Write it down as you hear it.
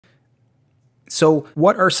So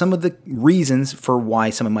what are some of the reasons for why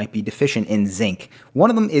someone might be deficient in zinc? One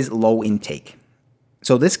of them is low intake.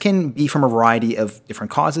 So this can be from a variety of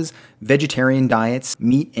different causes. Vegetarian diets,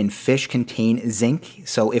 meat and fish contain zinc.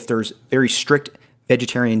 So if there's very strict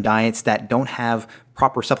vegetarian diets that don't have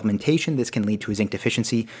proper supplementation, this can lead to a zinc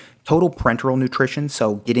deficiency. Total parenteral nutrition,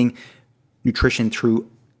 so getting nutrition through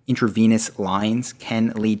intravenous lines, can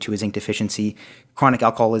lead to a zinc deficiency. Chronic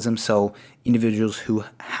alcoholism, so individuals who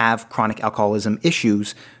have chronic alcoholism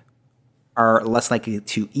issues are less likely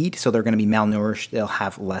to eat, so they're going to be malnourished, they'll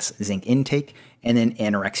have less zinc intake, and then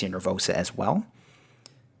anorexia nervosa as well.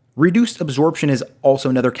 Reduced absorption is also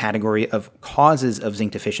another category of causes of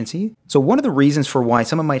zinc deficiency. So one of the reasons for why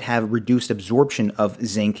someone might have reduced absorption of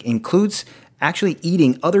zinc includes actually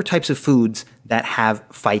eating other types of foods that have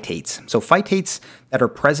phytates. So phytates that are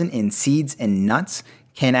present in seeds and nuts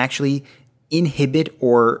can actually inhibit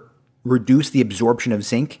or reduce the absorption of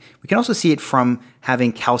zinc. We can also see it from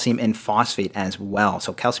having calcium and phosphate as well.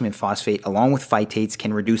 So calcium and phosphate along with phytates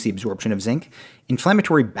can reduce the absorption of zinc.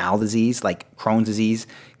 Inflammatory bowel disease like Crohn's disease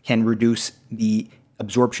can reduce the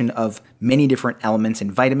absorption of many different elements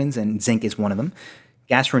and vitamins, and zinc is one of them.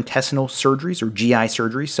 Gastrointestinal surgeries or GI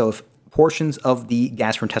surgeries, so if portions of the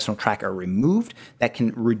gastrointestinal tract are removed, that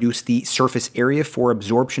can reduce the surface area for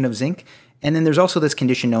absorption of zinc. And then there's also this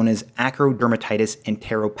condition known as acrodermatitis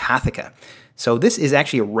enteropathica. So this is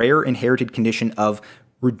actually a rare inherited condition of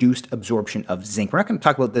reduced absorption of zinc. We're not going to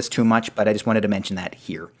talk about this too much, but I just wanted to mention that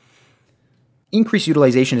here. Increased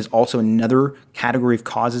utilization is also another category of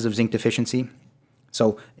causes of zinc deficiency.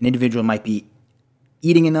 So an individual might be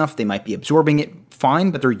eating enough, they might be absorbing it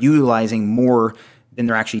fine, but they're utilizing more than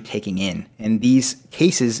they're actually taking in. And these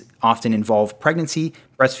cases often involve pregnancy,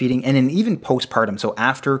 breastfeeding, and then even postpartum. So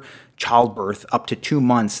after childbirth, up to 2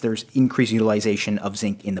 months, there's increased utilization of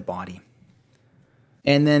zinc in the body.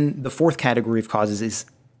 And then the fourth category of causes is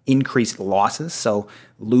increased losses, so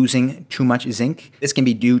losing too much zinc. This can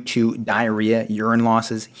be due to diarrhea, urine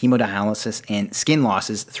losses, hemodialysis, and skin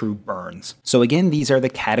losses through burns. So again, these are the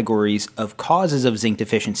categories of causes of zinc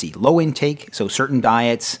deficiency. Low intake, so certain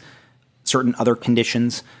diets, certain other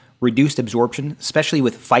conditions, reduced absorption, especially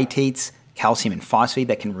with phytates, calcium and phosphate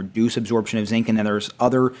that can reduce absorption of zinc, and then there's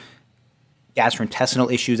other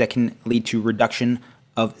gastrointestinal issues that can lead to reduction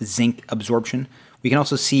of zinc absorption. We can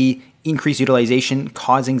also see increased utilization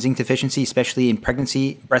causing zinc deficiency, especially in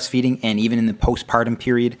pregnancy, breastfeeding, and even in the postpartum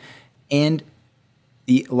period. And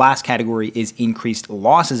the last category is increased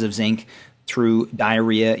losses of zinc through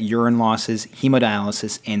diarrhea, urine losses,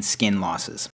 hemodialysis, and skin losses.